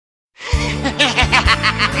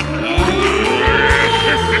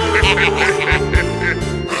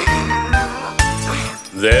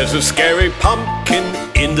There's a scary pumpkin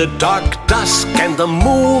in the dark dusk, and the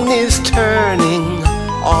moon is turning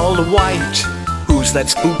all white. Who's that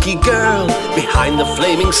spooky girl behind the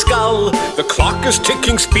flaming skull? The clock is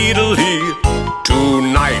ticking speedily.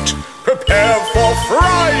 Tonight, prepare for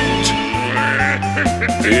fright.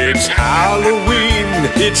 It's Halloween,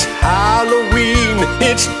 it's Halloween,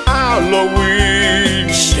 it's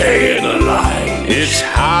Halloween. Stay in the light. It's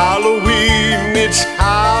Halloween, it's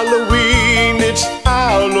Halloween, it's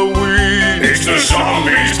Halloween. It's the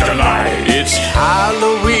zombies' delight. It's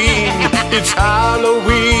Halloween, it's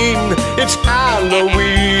Halloween, it's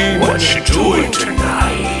Halloween. What you doing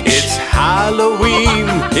tonight? It's Halloween,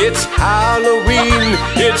 it's Halloween,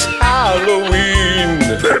 it's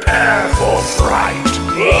Halloween. Prepare for fright.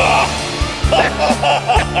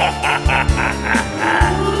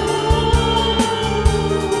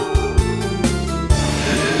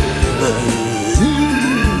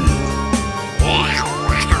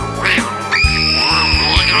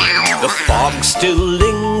 The fog still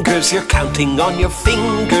lingers, you're counting on your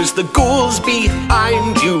fingers. The ghouls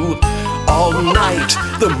behind you all night.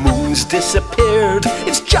 The moon's disappeared,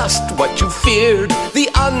 it's just what you feared. The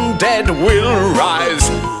undead will rise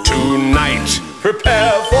tonight.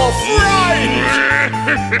 Prepare for fright.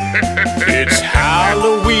 It's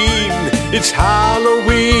Halloween, it's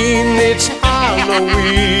Halloween, it's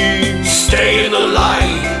Halloween. Stay in the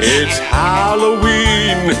light. It's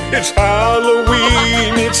Halloween, it's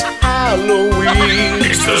Halloween, it's Halloween.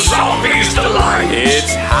 It's the zombies' delight.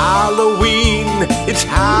 It's Halloween, it's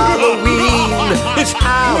Halloween, it's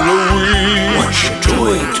Halloween. What you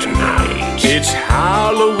doing tonight? It's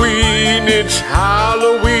Halloween, it's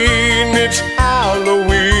Halloween, it's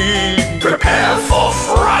Halloween. Prepare for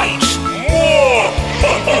fright.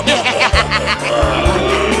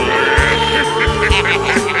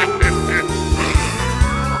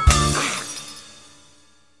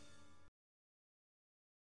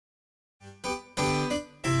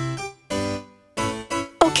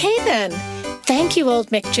 Okay then. Thank you, Old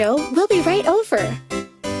McJoe. We'll be right over.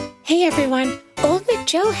 Hey everyone, Old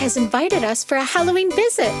McJoe has invited us for a Halloween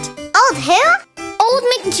visit. Old who? Old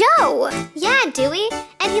McJoe. Yeah, Dewey.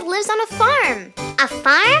 And he lives on a farm. A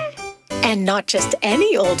farm? And not just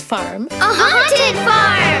any old farm. A haunted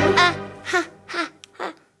farm!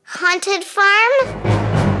 Haunted farm?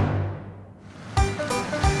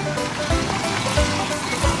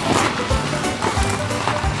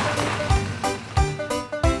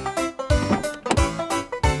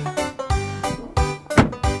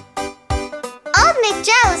 Old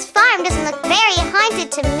McJoe's farm doesn't look very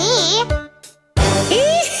haunted to me.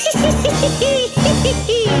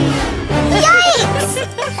 Yikes!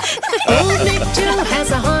 Old McJoe has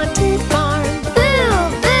a haunted farm. Boo!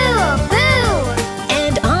 Boo! Boo!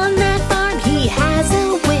 And on that farm he has a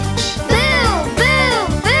witch. Boo! Boo!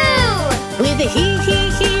 Boo! With a he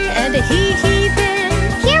here and a he there.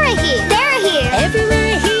 Here a he, there a here.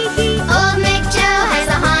 Everywhere he. Old McJoe has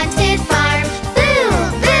a haunted farm. Boo!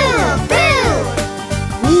 Boo! Boo!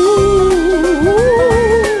 Ooh.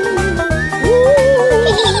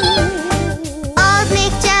 Old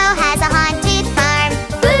McJoe has a haunted farm.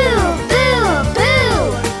 Boo! Boo! Boo!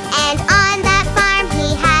 And on that farm he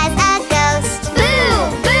has a ghost. Boo!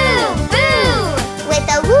 Boo! Boo! With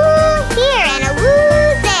a woo here and a woo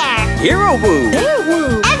there. Here a woo. There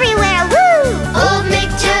woo. Everywhere a woo! Old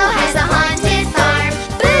McJoe has a haunted farm.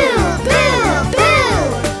 Boo! Boo! Boo!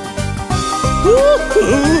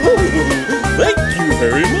 Thank you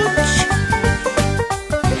very much.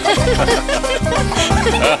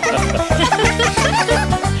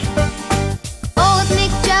 Old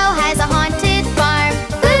McJoe has a haunted farm.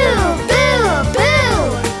 Boo! Boo! Boo!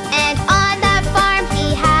 And on that farm he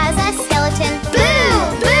has a skeleton. Boo!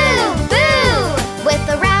 Boo! Boo! With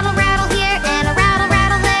a rattle rattle here and a rattle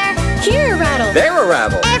rattle there. Here a rattle. There a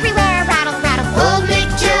rattle. Everywhere a rattle rattle. Old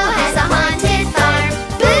McJoe has a haunted farm.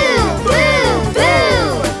 Boo! Boo! Boo!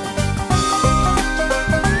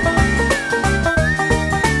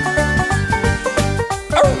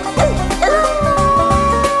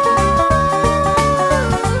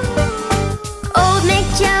 Old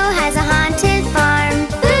McJoe has a haunted farm.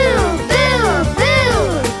 Boo! Boo! Boo!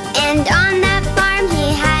 And on that farm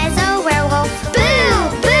he has a werewolf. Boo!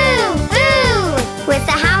 Boo! Boo! With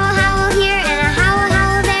a howl howl here and a howl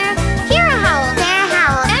howl there. Here a howl, there a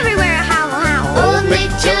howl, everywhere a howl howl. Old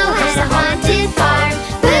McJoe has a haunted farm.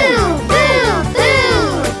 Boo! Boo!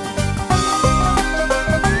 Boo!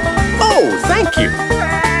 Oh, thank you.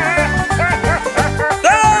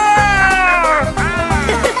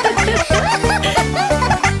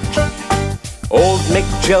 Old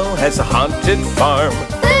McJoe has a haunted farm.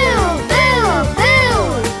 Boo! Boo!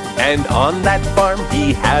 Boo! And on that farm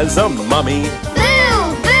he has a mummy.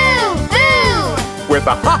 Boo, boo, boo! With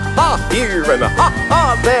a ha-ha here and a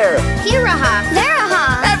ha-ha there. Here a ha, there a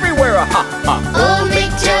ha. Everywhere a ha-ha. Old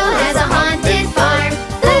Mick Joe has a haunted farm.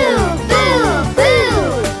 Boo, boo, boo!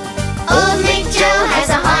 Old Mick Joe has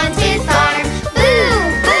a haunted farm. Boo,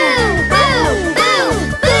 boo, boo, boo,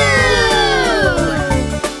 boo!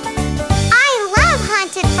 I love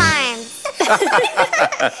haunted farms.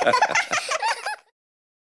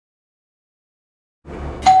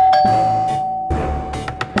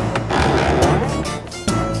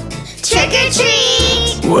 Trick or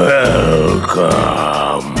treat!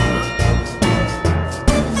 Welcome.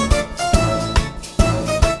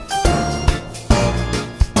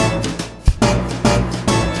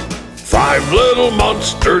 Five little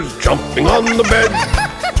monsters jumping on the bed.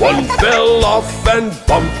 One fell off and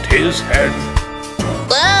bumped his head.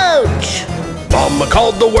 Ouch! Mama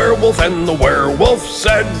called the werewolf and the werewolf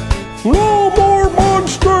said, "No more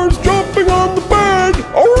monsters jumping on the bed."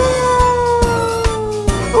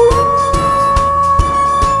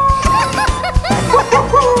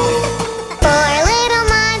 Four little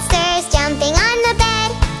monsters jumping on the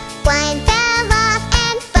bed. One fell off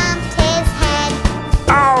and bumped his head.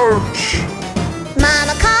 Ouch!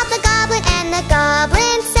 Mama called the goblin and the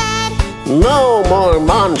goblin said, No more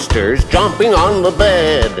monsters jumping on the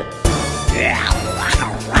bed.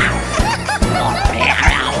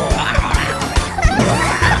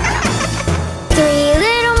 Three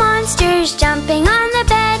little monsters jumping on the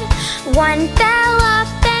bed. One fell off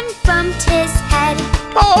and bumped his head.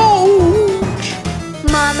 Ouch!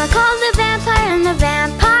 Mama called the vampire and the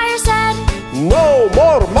vampire said, No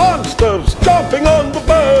more monsters jumping on the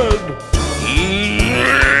bed.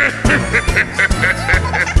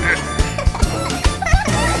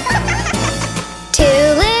 Two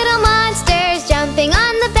little monsters jumping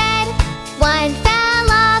on the bed. One fell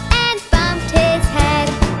off and bumped his head.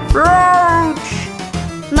 Ouch!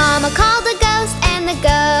 Mama called the ghost and the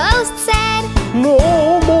ghost said,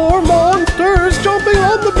 No more monsters jumping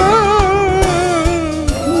on the bed.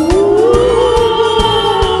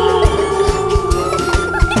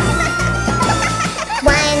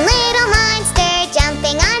 One little monster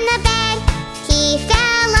jumping on the bed. He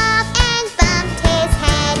fell off and bumped his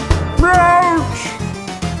head. Ouch!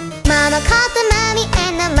 Mama called the mummy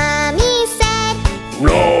and the mummy said,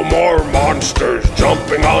 No more monsters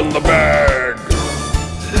jumping on the bed.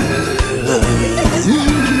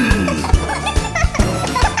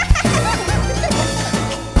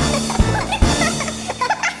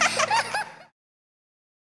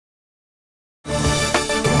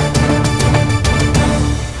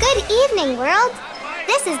 Good evening, world.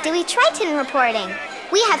 This is Dewey Triton reporting.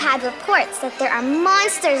 We have had reports that there are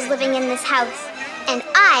monsters living in this house, and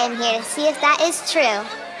I am here to see if that is true.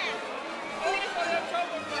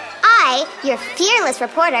 I, your fearless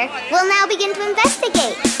reporter, will now begin to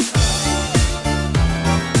investigate.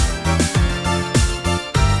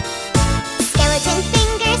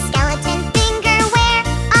 Skeleton finger, where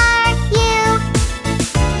are you?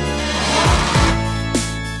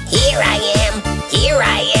 Here I am.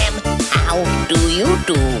 How do you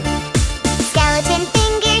do? Skeleton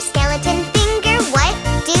finger, what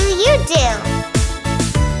do you do?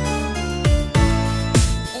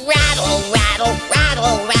 Rattle, rattle,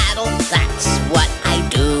 rattle, rattle. That's what I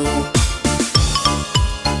do.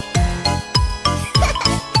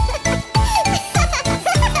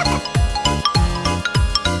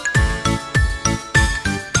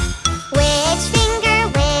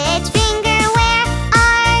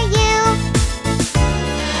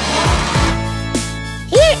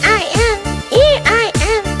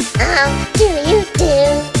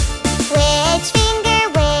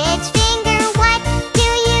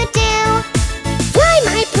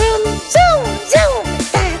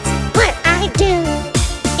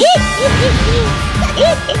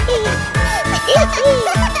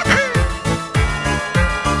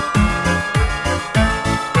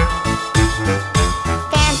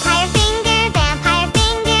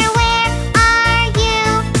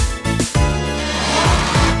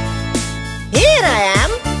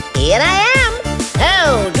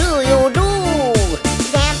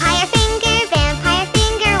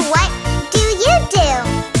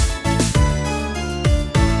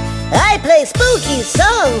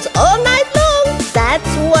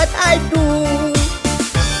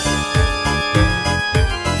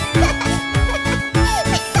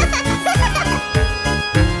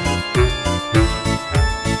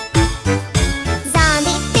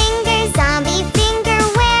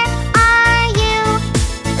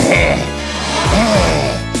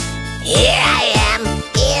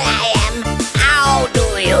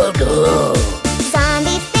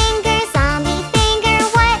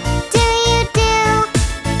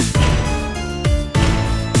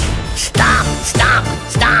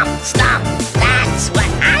 Stomp, that's what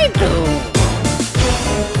I do.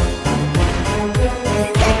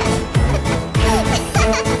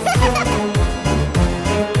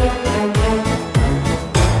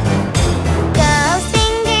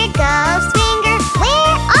 Ghost finger,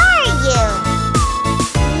 where are you?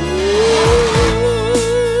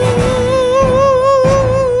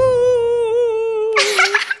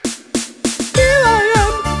 Here I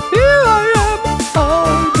am,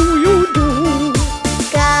 how do you do?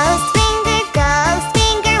 Ghost finger,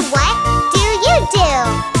 what do you do?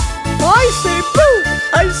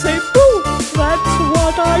 I say boo, that's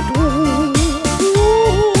what I do.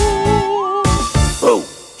 Boo.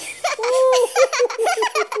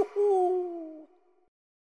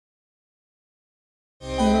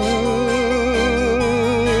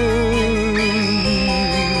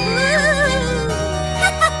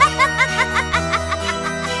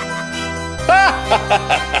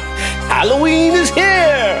 Halloween is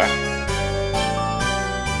here!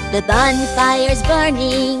 The bonfire's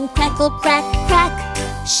burning, crackle, crack, crack.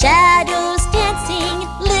 Shadows dancing,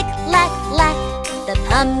 lick, lack, lack. The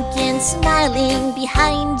pumpkin smiling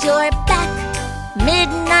behind your back.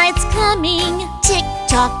 Midnight's coming, tick,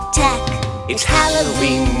 tock, tack. It's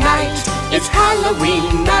Halloween night, it's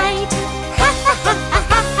Halloween night. Ha ha ha ha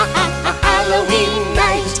ha ha ha, Halloween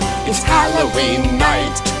night. It's Halloween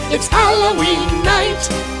night, it's Halloween night.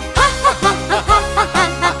 Ha ha ha ha ha ha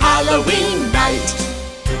ha, Halloween night.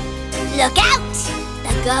 Look out!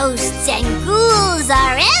 The ghosts and ghouls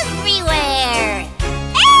are everywhere!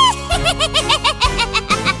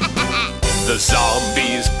 The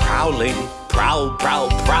zombies prowling, prowl, prowl,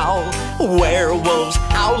 prowl. Werewolves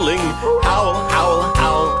howling, howl, howl,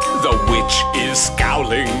 howl. The witch is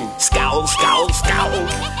scowling, scowl, scowl, scowl.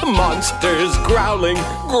 Monsters growling,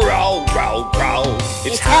 growl, growl, growl.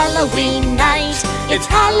 It's Halloween night, it's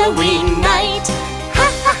Halloween night. Ha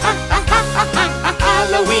ha ha ha ha ha ha,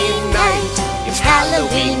 Halloween night. It's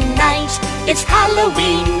Halloween night, it's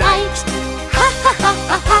Halloween night. Ha ha ha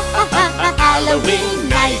ha ha ha ha, Halloween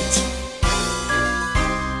night.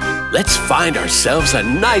 Let's find ourselves a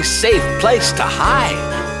nice, safe place to hide.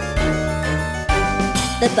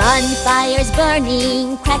 the bonfire's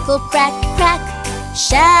burning, crackle, crack, crack.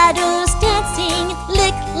 Shadows dancing,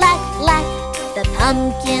 lick, lack, lack. The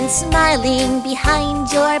pumpkin smiling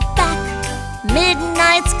behind your back.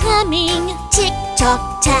 Midnight's coming, tick,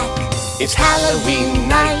 tock, tack. It's Halloween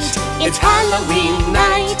night, it's Halloween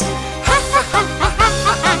night. Ha ha ha ha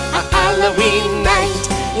ha ha ha, Halloween night.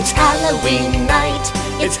 It's Halloween night,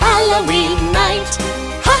 it's Halloween night.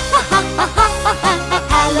 Ha ha ha ha ha ha ha,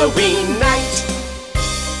 Halloween night.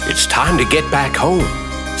 It's time to get back home.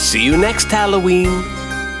 See you next Halloween.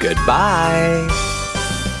 Goodbye.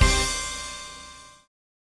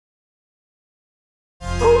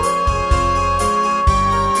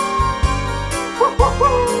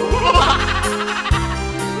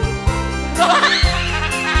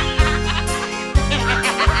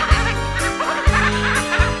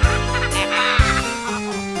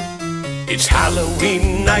 It's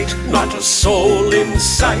Halloween night, not a soul in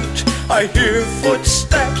sight. I hear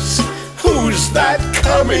footsteps. Who's that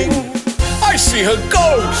coming? I see a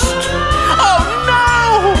ghost. Oh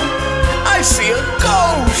no! I see a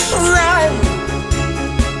ghost. Run!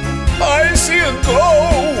 I see a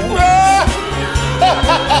ghost.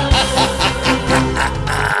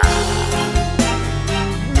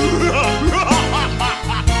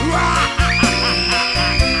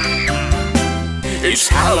 It's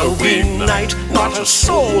Halloween night, not a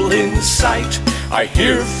soul in sight. I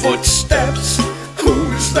hear footsteps.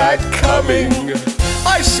 Who's that coming?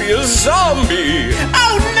 I see a zombie.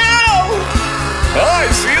 Oh no! I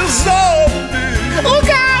see a zombie. Look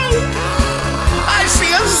out! I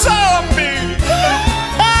see a zombie.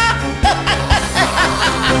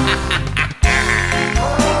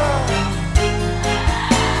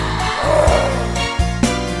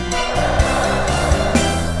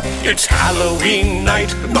 It's Halloween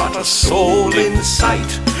night, not a soul in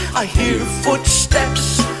sight. I hear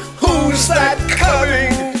footsteps. Who's that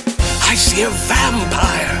coming? I see a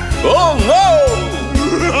vampire. Oh no!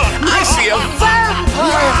 I see a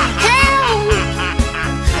vampire. Help!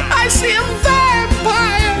 I see a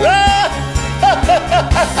vampire.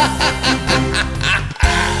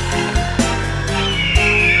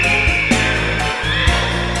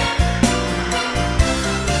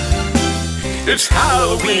 It's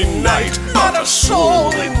Halloween night, not a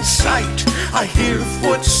soul in sight. I hear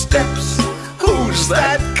footsteps. Who's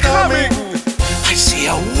that coming? I see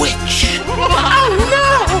a witch. Oh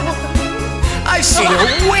no! I see a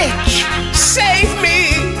witch. Save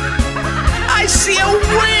me! I see a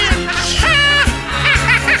witch.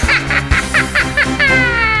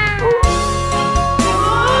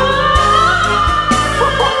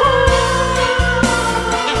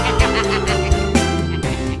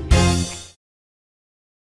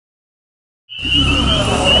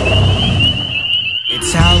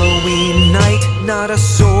 not a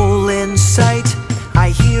soul in sight.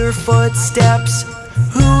 I hear footsteps.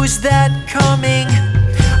 Who's that coming?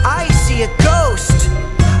 I see a ghost.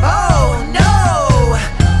 Oh no!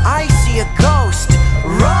 I see a ghost.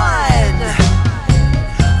 Run!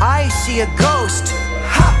 I see a ghost.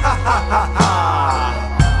 Ha ha ha ha ha!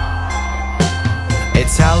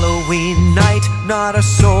 It's Halloween night, not a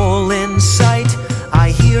soul in sight.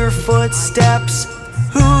 I hear footsteps.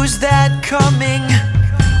 Who's that coming?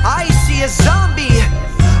 I see a zombie.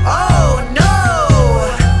 Oh no!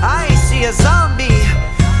 I see a zombie.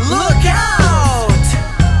 Look out!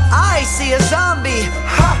 I see a zombie.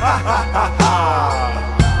 Ha ha ha ha ha!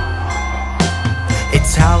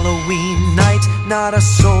 It's Halloween night, not a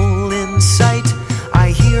soul in sight. I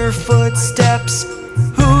hear footsteps.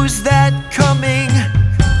 Who's that coming?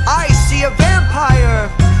 I see a vampire.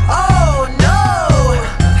 Oh no!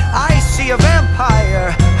 I see a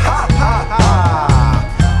vampire. Ha ha ha!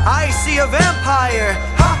 I see a vampire.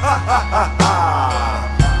 Ha ha ha ha ha!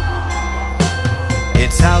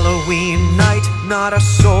 It's Halloween night, not a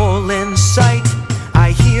soul in sight.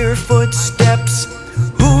 I hear footsteps.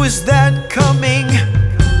 Who is that coming?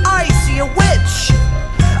 I see a witch.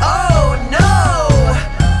 Oh no!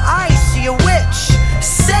 I see a witch.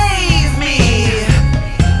 Save me!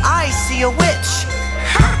 I see a witch.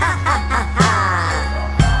 Ha ha ha ha ha!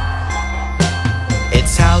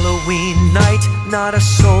 It's Halloween night, not a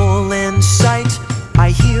soul in sight. I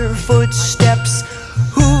hear footsteps.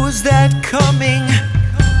 Who's that coming?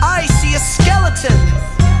 I see a skeleton.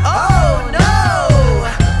 Oh no!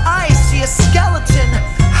 I see a skeleton.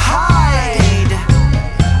 Hide!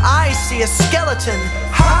 I see a skeleton.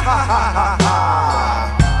 Ha ha ha ha ha!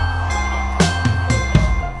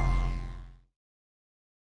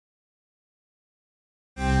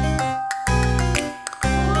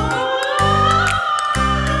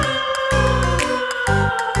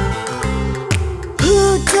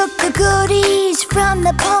 The goodies from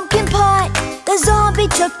the pumpkin pot. The zombie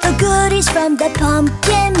took the goodies from the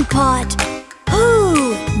pumpkin pot.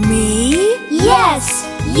 Who? Me? Yes,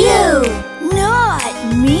 you. Not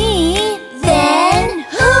me. Then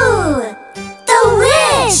who? The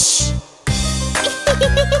witch!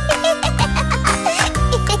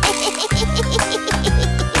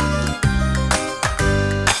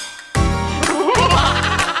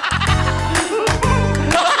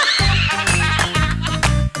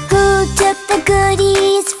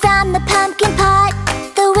 Goodies from the pumpkin pot.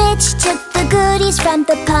 The witch took the goodies from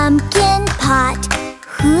the pumpkin pot.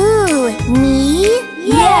 Who? Me?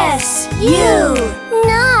 Yes, you.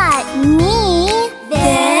 Not me.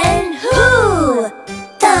 Then who?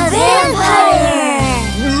 The vampire!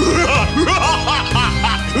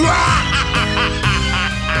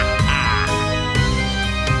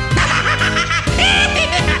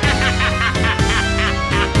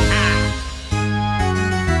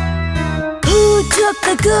 Took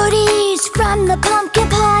the goodies from the pumpkin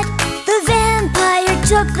pot. The vampire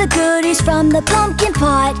took the goodies from the pumpkin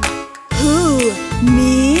pot. Who?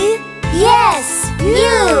 Me? Yes,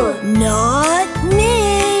 you. Not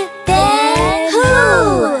me. Then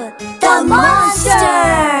who? The monster!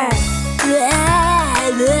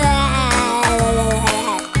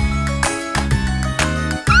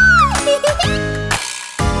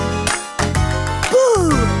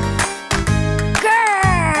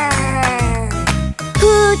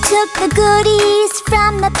 Took the goodies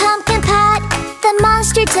from the pumpkin pot. The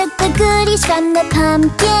monster took the goodies from the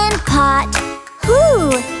pumpkin pot.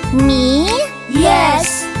 Who? Me?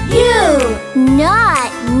 Yes, you.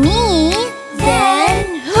 Not me.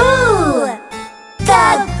 Then who?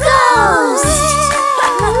 The ghost!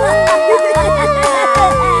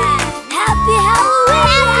 Happy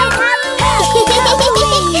Halloween! Happy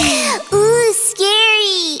Halloween! Ooh,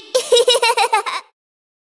 scary!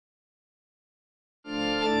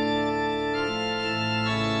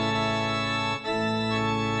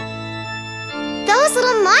 Those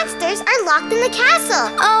little monsters are locked in the castle.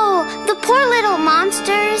 Oh, the poor little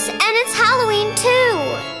monsters. And it's Halloween too.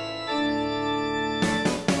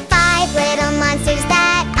 5 little monsters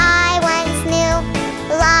that I once knew,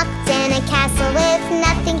 locked in a castle with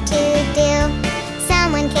nothing to do.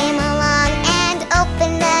 Someone came along and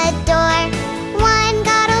opened the door. One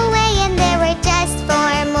got away and there were just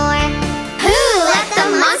 4 more. Who let the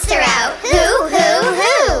monster out? Who?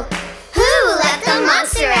 Who let the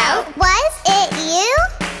monster out? Was it you?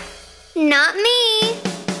 Not me.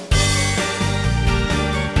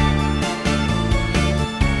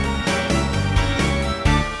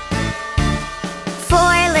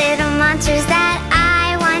 Four little monsters that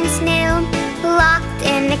I once knew, locked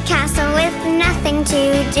in a castle with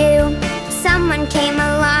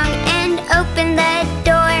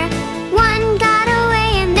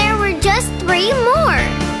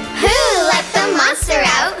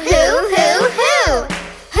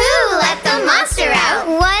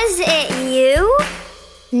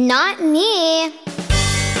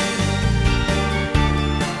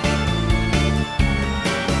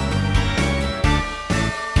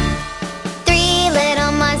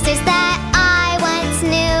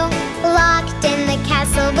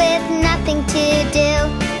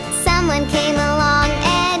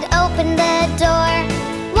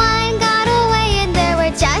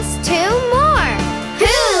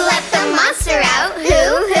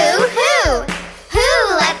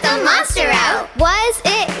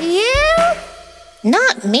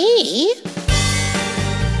me.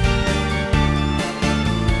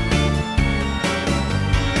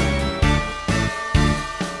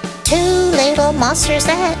 Two little monsters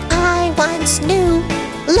that I once knew,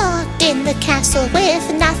 locked in the castle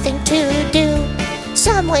with nothing to do.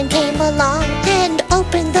 Someone came along and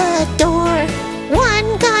opened the door.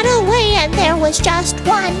 One got away and there was just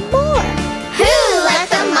one more. Who let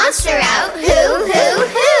the monster out? Who?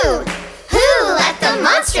 Who let the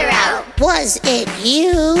monster out? Was it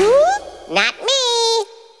you? Not me.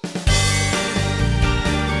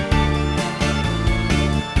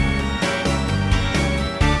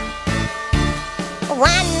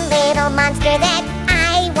 One little monster that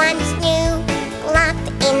I once knew, locked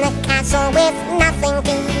in the castle with nothing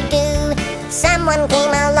to do. Someone came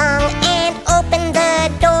along and opened the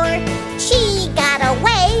door. She got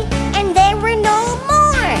away and there were no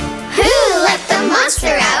more. Who let the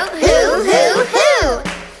monster out? Who?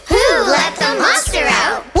 Who let the monster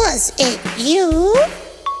out? Was it you?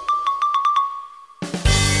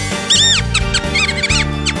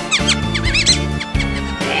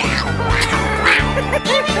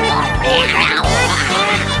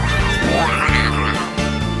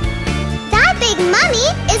 That big mummy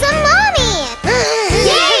is a mommy!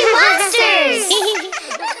 Yay, monsters!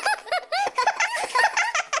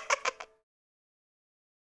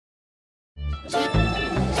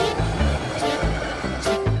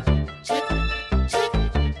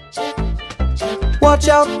 Watch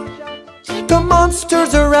out, the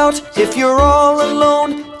monsters are out. If you're all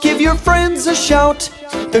alone, give your friends a shout.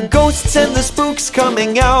 The ghosts and the spooks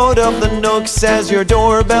coming out of the nooks as your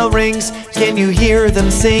doorbell rings. Can you hear them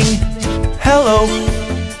sing? Hello,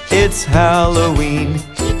 it's Halloween.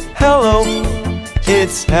 Hello,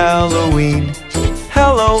 it's Halloween.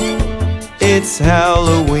 Hello, it's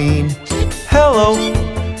Halloween. Hello,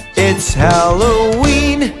 it's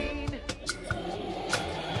Halloween.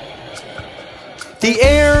 The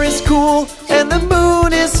air is cool and the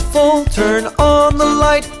moon is full. Turn on the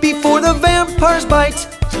light before the vampires bite.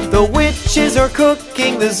 The witches are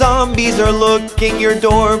cooking, the zombies are looking. Your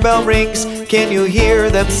doorbell rings, can you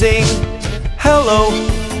hear them sing? Hello,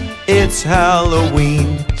 it's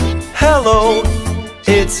Halloween. Hello,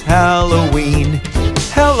 it's Halloween.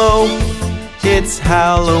 Hello, it's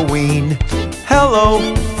Halloween. Hello,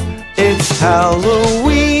 it's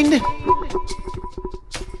Halloween.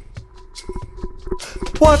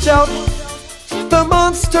 Watch out, the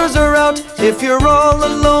monsters are out. If you're all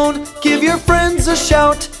alone, give your friends a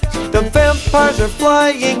shout. The vampires are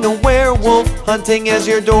flying, the werewolf hunting as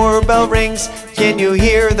your doorbell rings. Can you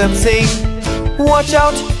hear them sing? Watch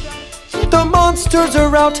out, the monsters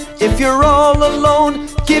are out. If you're all alone,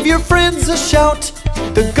 give your friends a shout.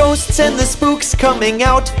 The ghosts and the spooks coming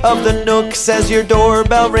out of the nooks as your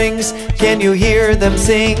doorbell rings. Can you hear them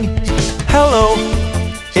sing? Hello,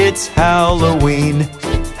 it's Halloween.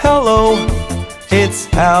 Hello, it's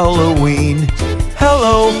Halloween.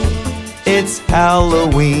 Hello, it's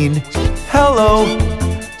Halloween. Hello,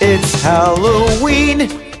 it's Halloween.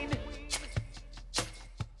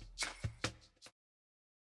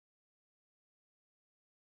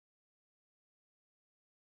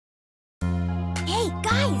 Hey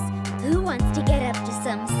guys, who wants to get up to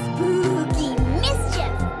some spooky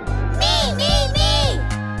mischief? Me!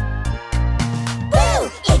 Boo!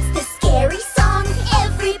 It's the scary song,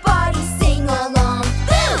 everybody sing along.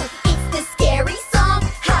 Boo! It's the scary song,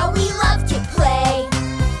 how we love to play.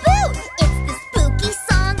 Boo! It's the spooky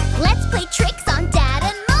song, let's play tricks on Dad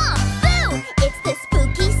and Mom. Boo! It's the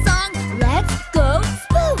spooky song, let's go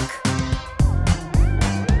spook.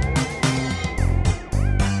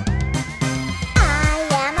 I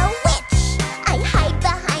am a witch,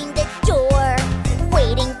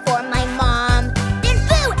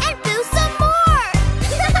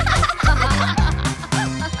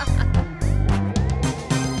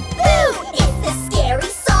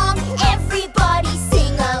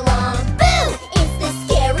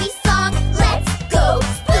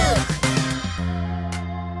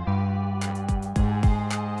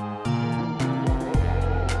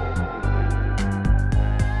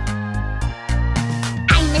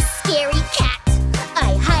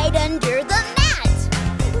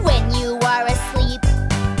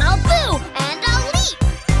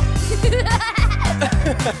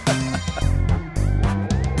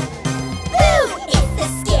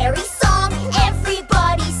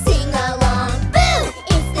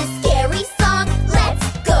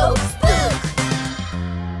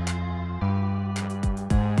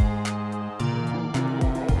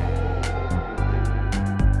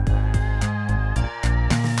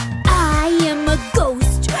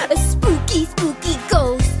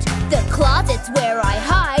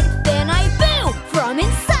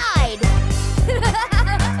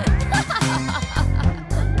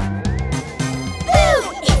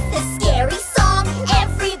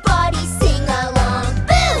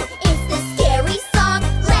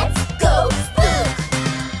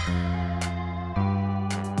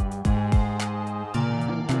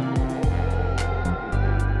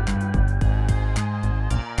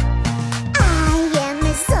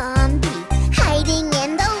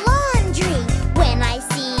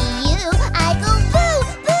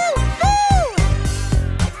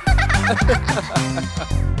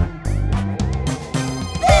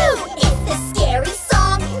 Boo! It's the scary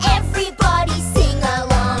song. Everybody sing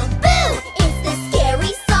along. Boo! It's the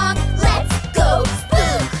scary song. Let's go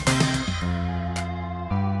spook!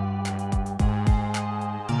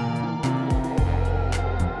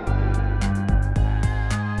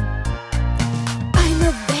 I'm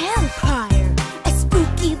a vampire, a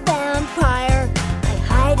spooky vampire. I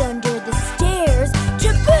hide under the stairs to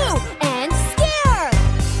boo and scare.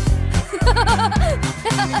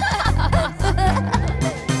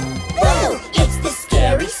 Boo! It's the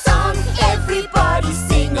scary song. Everybody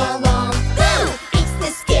sing along. Boo! It's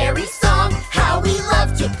the scary song. How we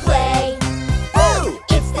love to play. Boo!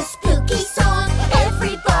 It's the spooky song.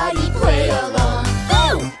 Everybody play along.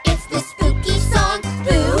 Boo! It's the spooky song.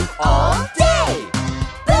 Boo all day.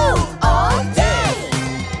 Boo all day.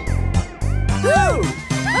 Boo!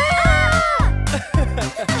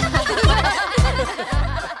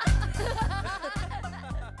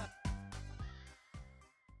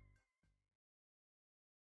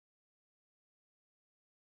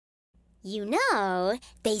 You know,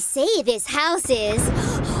 they say this house is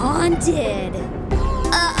haunted.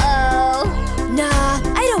 Uh-oh. Nah,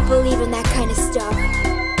 I don't believe in that kind of stuff.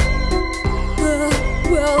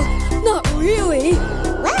 Well, not really.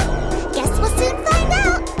 Well, guess we'll soon find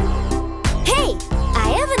out. Hey,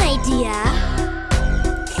 I have an idea.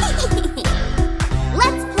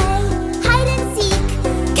 Let's play hide and seek.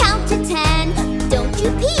 Count to 10. Don't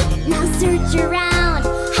you peek. Now search around.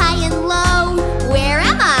 High and low. Where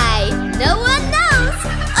am I? No one knows.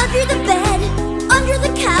 Under the bed. Under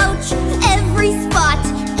the couch. Every spot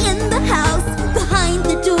in the house. Behind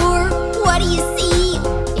the door. What do you see?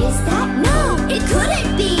 Is that no? It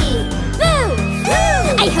couldn't be. Boo! Boo!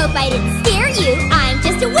 I hope I didn't scare you. I'm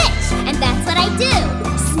just a witch, and that's what I do.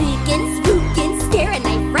 Sneaking, spooking, scaring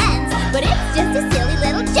my friends, but it's just a silly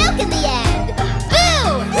little joke in the end.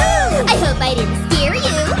 Boo! Boo! I hope I didn't scare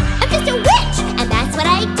you. I'm just a witch, and that's what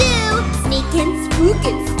I do. Sneaking,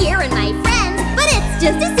 spooking, scaring my friends, but it's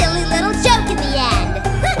just a silly little joke in the end.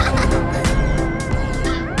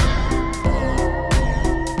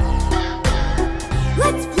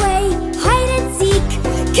 Let's play hide and seek.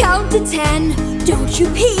 Count to 10. Don't you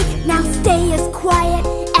peek. Now stay as quiet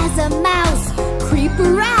as a mouse. Creep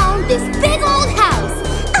around this big old house.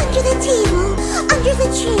 Under the table, under the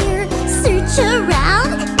chair, search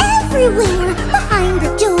around everywhere. Behind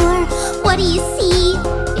the door, What do you see?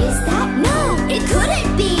 Is that no? It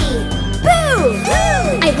couldn't be. Boo!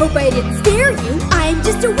 Boo! I hope I didn't scare you. I'm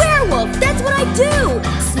just a werewolf. That's what I do.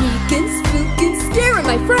 Sneaking, spooking, scaring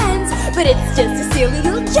my friends, but it's just a silly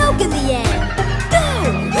little joke in the end.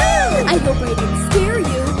 Boo! Boo! I hope I didn't scare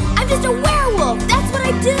you. I'm just a werewolf. That's what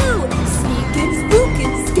I do. Sneaking,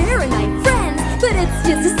 spooking, scaring my friends, but it's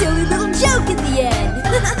just a silly little joke in the end.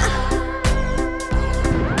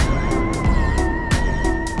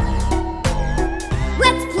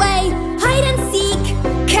 Let's play hide and seek.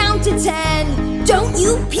 Count to 10. Don't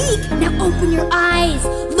you peek. Now open your eyes.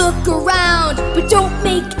 Look around, but don't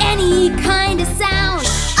make any kind of sound.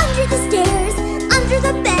 Under the stairs, under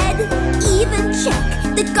the bed, even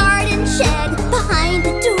check the garden shed. Behind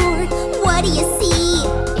the door, what do you see?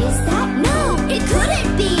 Is that no? It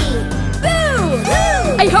couldn't be. Boo!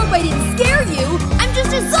 Boo! I hope I didn't scare you. I'm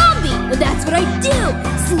just a zombie, but that's what I do.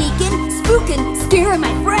 Sneaking, spooking, scaring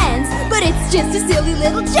my friends, but it's just a silly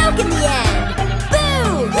little joke in the end.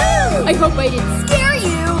 Boo! Boo! I hope I didn't scare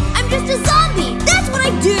you. I'm just a zombie. That's what I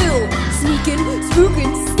do. Sneaking,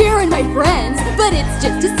 spooking, scaring my friends, but it's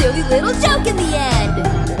just a silly little joke in the end.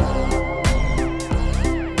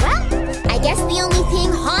 Well, I guess the only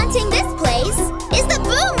thing haunting this place is the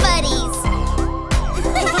Boom Buddies.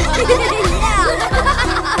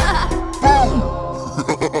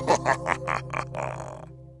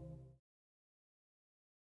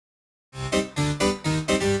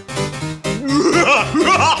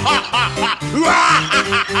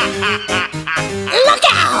 Look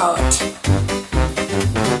out!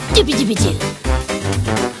 Doobie-doobie-doo.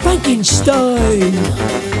 Frankenstein!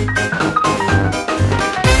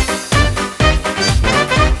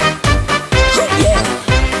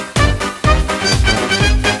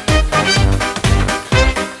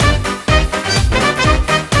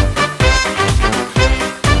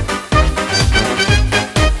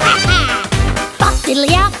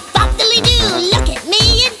 Bop-diddly-up, bop-diddly-doo. Look at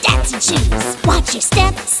me in dancing shoes. Watch your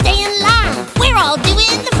step, stay in line. We're all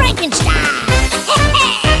doing the Frankenstein.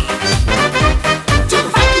 Do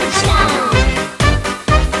Frankenstein.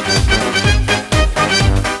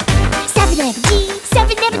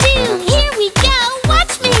 Seven-never-do, here we go.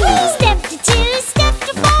 Watch me. Step to 2, step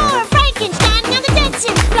to 4. Frankenstein on the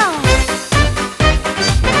dancing floor.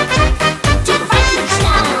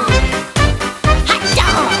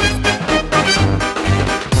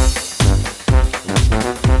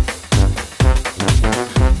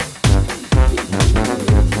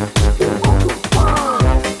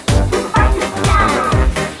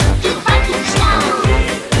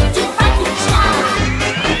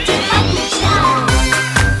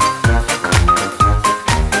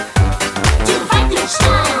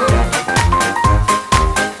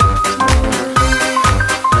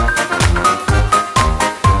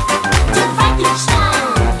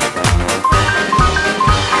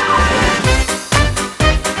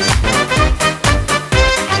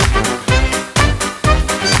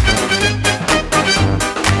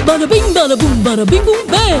 bada bing boom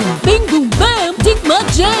bam, bing boom bam, dig my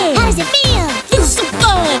jam. How does it feel? Feels so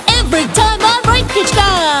fun every time I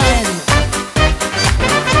Frankenstein.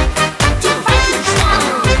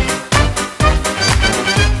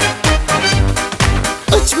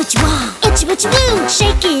 Itch witch wah, itch witch woo,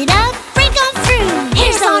 shake it up, break on through.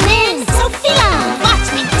 Here's on in, Sophia, watch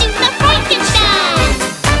me do the Frankenstein.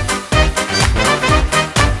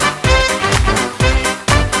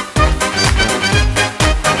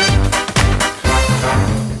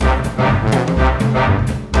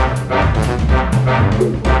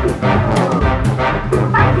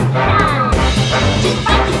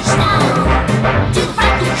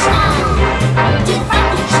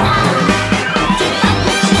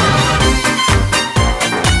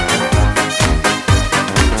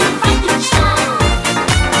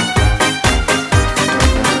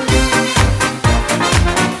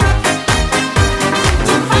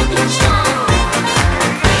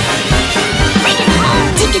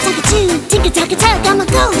 Tick-a-tack-a-tug, I'm a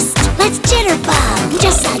ghost. Let's jitterbug.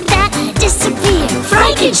 Just like that, I disappear.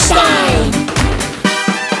 Frankenstein!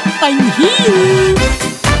 I'm here.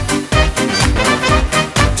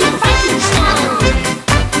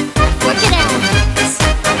 Work it out.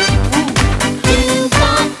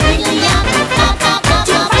 Do-bop, diddly-up, bop-bop-bop,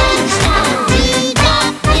 do Frankenstein.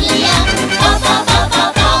 Do-bop, diddly-up,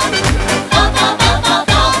 bop-bop-bop-bop,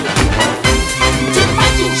 bop-bop-bop-bop, do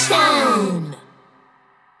Frankenstein.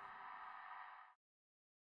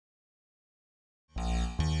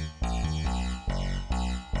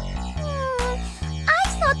 I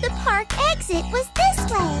thought the park exit was this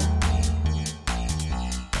way.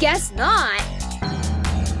 Guess not.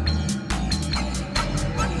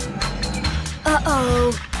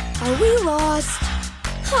 Uh-oh. Are we lost?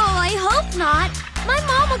 Oh, I hope not. My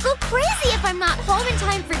mom will go crazy if I'm not home in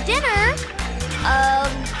time for dinner.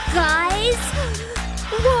 Guys?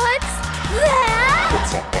 What's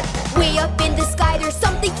that? Way up in the sky, there's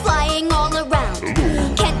something flying all around.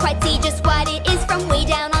 Can't quite see just what it is from way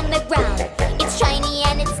down on the ground. It's shiny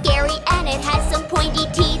and it's scary and it has some pointy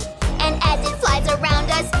teeth. And as it flies around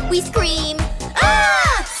us, we scream,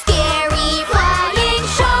 ah! Scary flying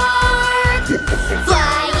shark,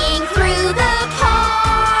 flying through the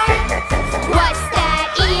park. What's that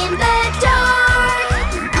in the dark?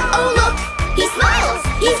 Oh look, he smiles.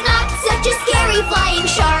 He's not such a scary flying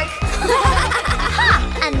shark. Ha!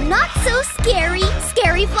 A not so scary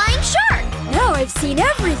flying shark. Now I've seen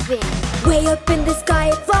everything. Way up in the sky,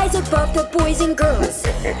 it flies above the boys and girls,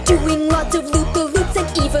 doing lots of loop-a-loops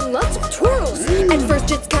and even lots of twirls. At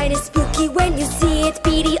first it's kinda spooky when you see its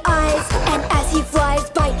beady eyes, and as he flies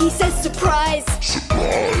by, he says surprise.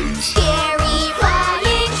 Surprise! Scary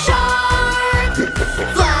flying shark,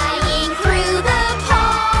 flying through the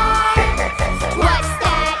park. What's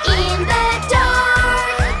that in the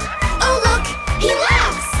dark? Oh look, he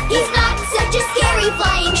laughs. He's not such a scary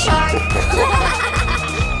flying shark.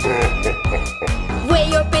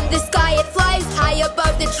 Way up in the sky, it flies high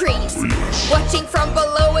above the trees. Watching from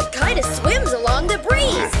below, it kinda swims along the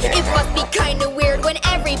breeze. It must be kinda weird when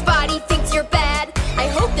everybody thinks you're bad. I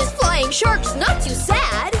hope this flying shark's not too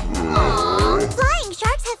sad. Aww, flying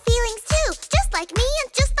sharks have feelings too, just like me and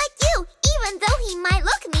just like you. Even though he might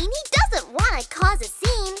look mean, he doesn't want to cause a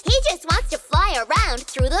scene. He just wants to fly around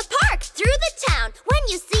through the park, through the town. When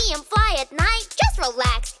you see him fly at night, just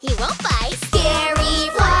relax, he won't bite. Scary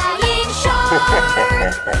flying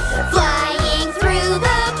shark, flying through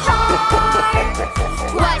the park.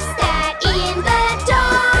 What's that in the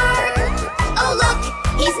dark? Oh look,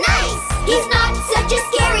 he's nice. He's not such a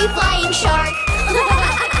scary flying shark.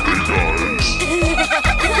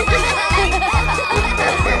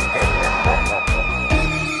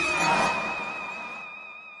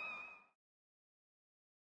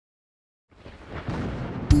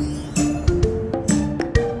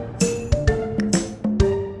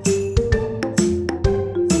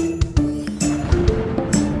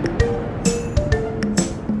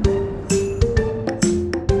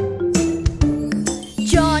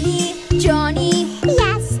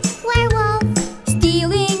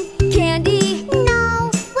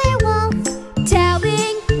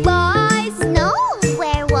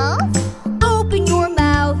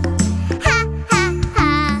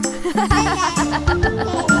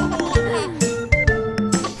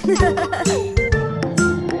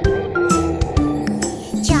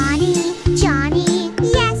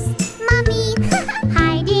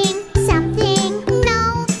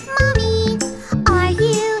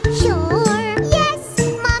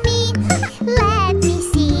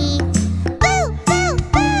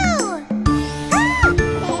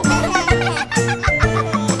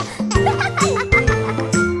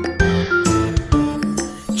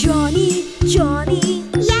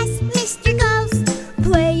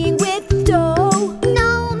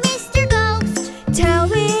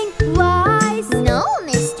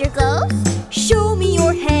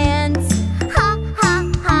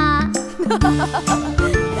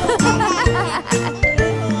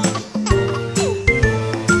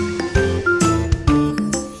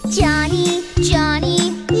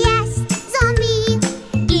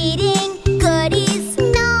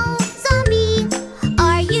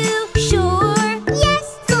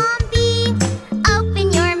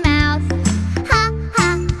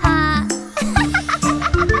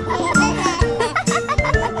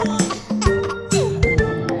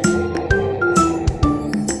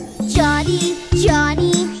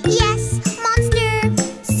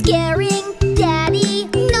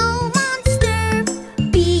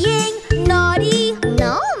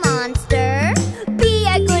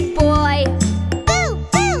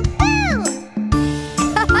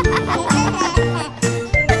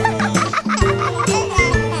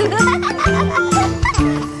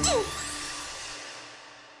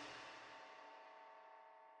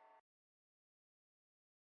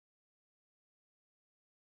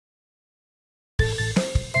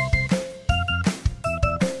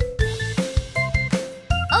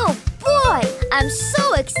 I'm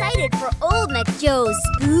so excited for Old MacJoe's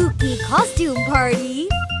spooky costume party.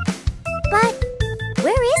 But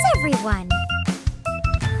where is everyone?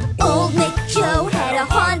 Old MacJoe had a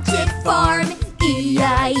haunted farm,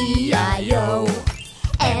 E-I-E-I-O.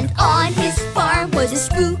 And on his farm was a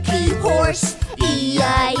spooky horse,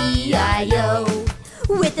 E-I-E-I-O.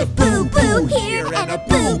 With a boo-boo here and a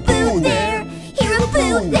boo-boo there. Here a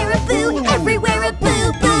boo, there a boo, everywhere a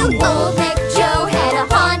boo-boo. Old MacJoe had a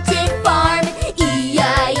haunted farm,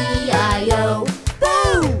 E-I-E-I-O.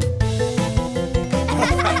 Boo!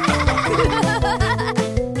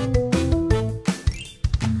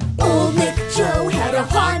 Old MacJoe had a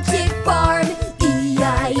haunted farm,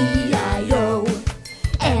 E-I-E-I-O.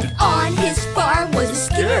 And on his farm was a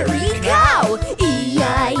scary cow,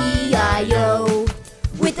 E-I-E-I-O.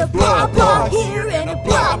 With a blah blah here and a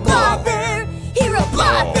blah blah there. Here a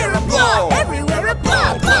blah, there a blah, everywhere a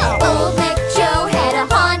blah blah. Old MacJoe had a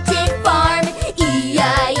haunted farm,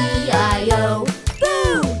 E-I-E-I-O.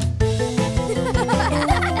 Boo!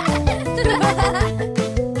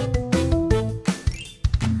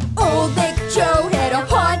 Old MacJoe had a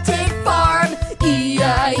haunted farm,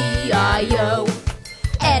 E-I-E-I-O.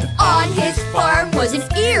 And on his farm was an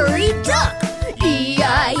eerie duck,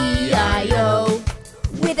 E-I-E-I-O.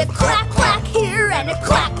 With a clack clack here and a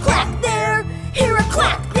clack clack there. Here a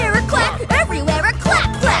clack, there a clack, everywhere a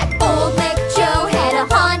clack clack. Old MacJoe had a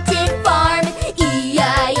haunted farm,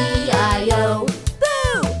 E-I-E-I-O.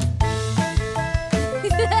 Boo!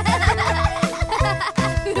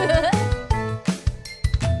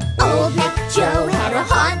 Old MacJoe had a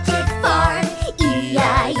haunted farm,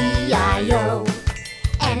 E-I-E-I-O.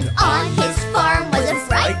 And on his farm was a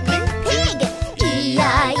frightening pig,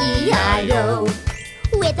 E-I-E-I-O.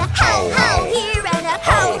 With a ho-ho here and a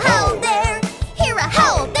ho-ho there. Here a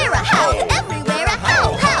ho, there a ho, everywhere a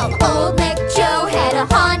ho-ho. Old MacJoe had a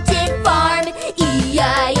haunted farm,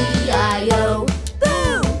 E-I-E-I-O.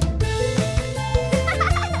 Boo!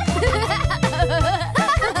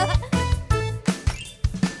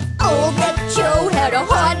 Old MacJoe had a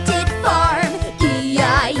haunted farm,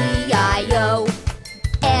 E-I-E-I-O.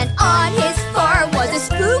 And on his farm was a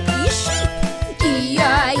spooky sheep,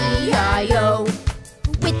 E-I-E-I-O.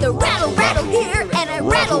 With a rattle rattle here and a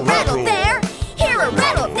rattle rattle there. Here a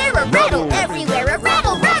rattle, there a rattle, everywhere a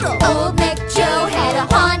rattle rattle. Old MacJoe had a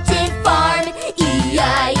haunted farm,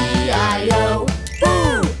 E-I-E-I-O.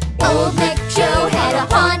 Boo! Old MacJoe had a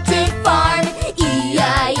haunted farm,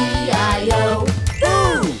 E-I-E-I-O.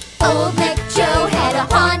 Boo! Old MacJoe had a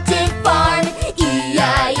haunted farm,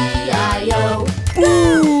 E-I-E-I-O.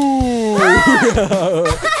 Boo!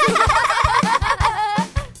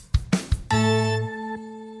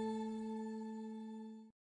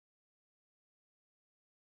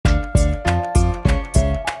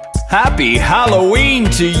 Happy Halloween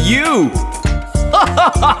to you!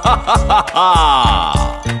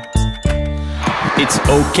 It's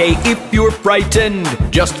okay if you're frightened,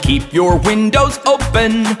 just keep your windows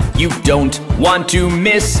open. You don't want to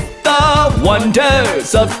miss the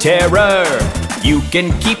wonders of terror. You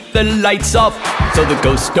can keep the lights off so the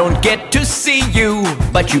ghosts don't get to see you.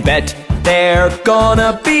 But you bet they're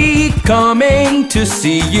gonna be coming to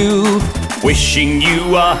see you. Wishing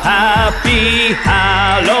you a happy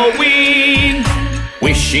Halloween.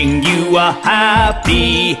 Wishing you a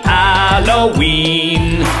happy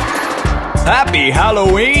Halloween. Happy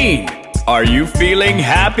Halloween! Are you feeling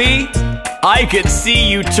happy? I can see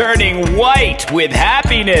you turning white with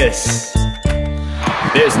happiness.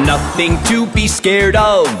 There's nothing to be scared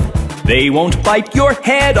of. They won't bite your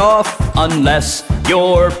head off unless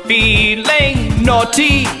you're feeling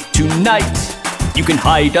naughty tonight. You can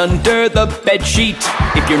hide under the bedsheet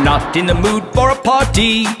if you're not in the mood for a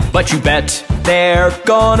party. But you bet they're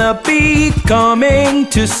gonna be coming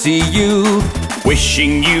to see you.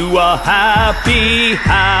 Wishing you a happy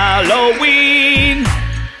Halloween.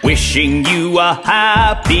 Wishing you a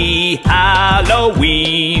happy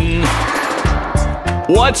Halloween.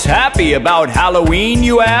 What's happy about Halloween,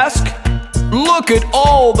 you ask? Look at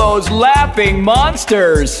all those laughing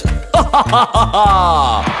monsters!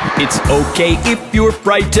 It's okay if you're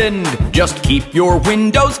frightened, just keep your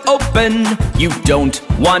windows open. You don't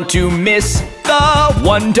want to miss the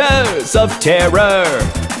wonders of terror.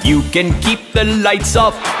 You can keep the lights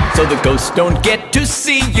off so the ghosts don't get to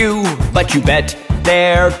see you. But you bet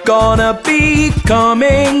they're gonna be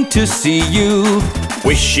coming to see you.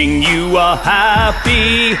 Wishing you a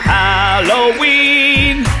happy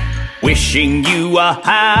Halloween. Wishing you a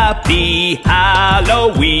happy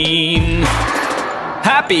Halloween.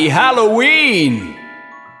 Happy Halloween!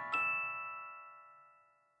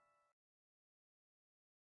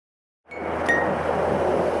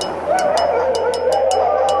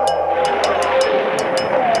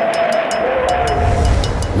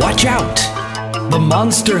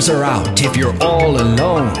 monsters are out. If you're all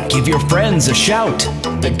alone, give your friends a shout.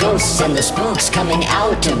 The ghosts and the spooks coming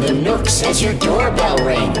out of the nooks as your doorbell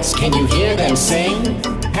rings. Can you hear them sing?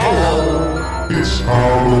 Hello, It's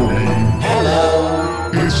Halloween.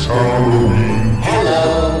 hello, It's Halloween.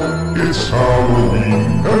 hello. It's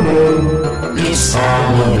Halloween. Hello. It's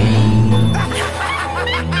Halloween.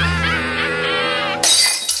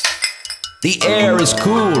 The air is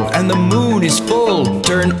cool and the moon is full.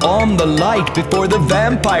 Turn on the light before the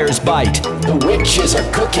vampires bite. The witches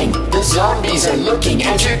are cooking, the zombies are looking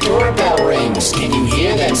as your doorbell rings. Can you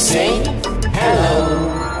hear them sing?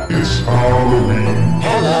 Hello, It's Halloween.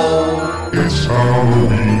 hello, It's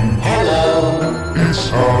Halloween. hello. It's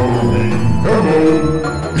Halloween.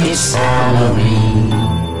 Hello. It's Halloween.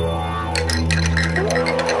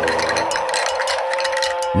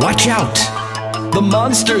 Watch out! The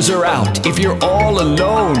monsters are out. If you're all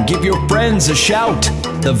alone, give your friends a shout.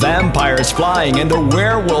 The vampire's flying and the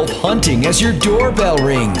werewolf hunting as your doorbell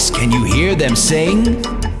rings. Can you hear them sing?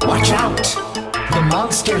 Watch out! The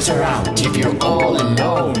monsters are out. If you're all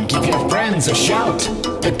alone, give your friends a shout.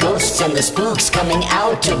 The ghosts and the spooks coming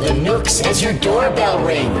out of the nooks as your doorbell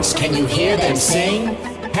rings. Can you hear them sing?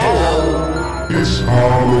 Hello, It's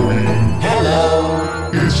Halloween.